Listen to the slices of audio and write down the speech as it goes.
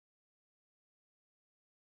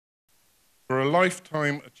for a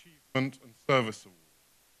Lifetime Achievement and Service Award.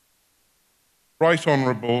 Right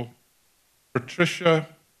Honourable Patricia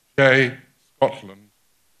J. Scotland,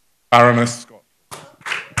 Baroness Scotland.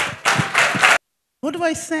 What do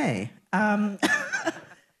I say? Can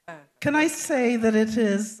I say that it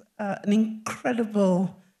is an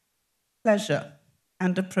incredible pleasure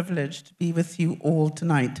and a privilege to be with you all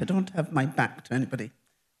tonight. I don't have my back to anybody,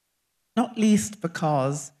 not least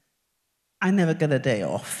because I never get a day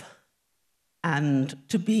off. And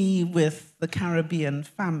to be with the Caribbean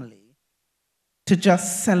family, to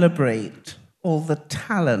just celebrate all the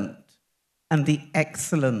talent and the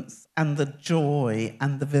excellence and the joy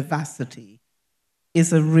and the vivacity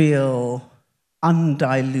is a real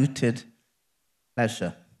undiluted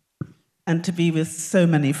pleasure. And to be with so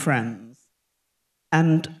many friends.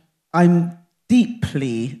 And I'm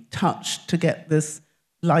deeply touched to get this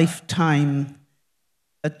Lifetime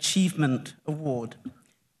Achievement Award.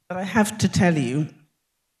 But I have to tell you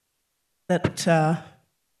that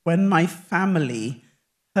when my family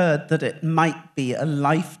heard that it might be a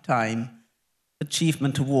Lifetime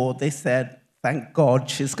Achievement Award, they said, thank God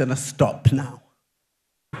she's going to stop now.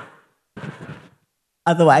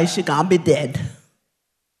 Otherwise, she can't be dead.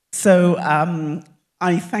 So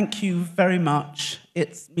I thank you very much.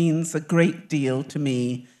 It means a great deal to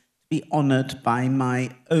me to be honoured by my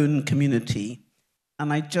own community.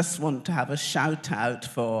 And I just want to have a shout out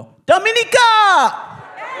for Dominica!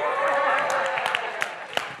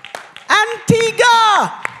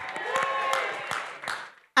 Antigua!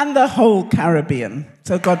 And the whole Caribbean.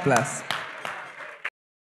 So God bless.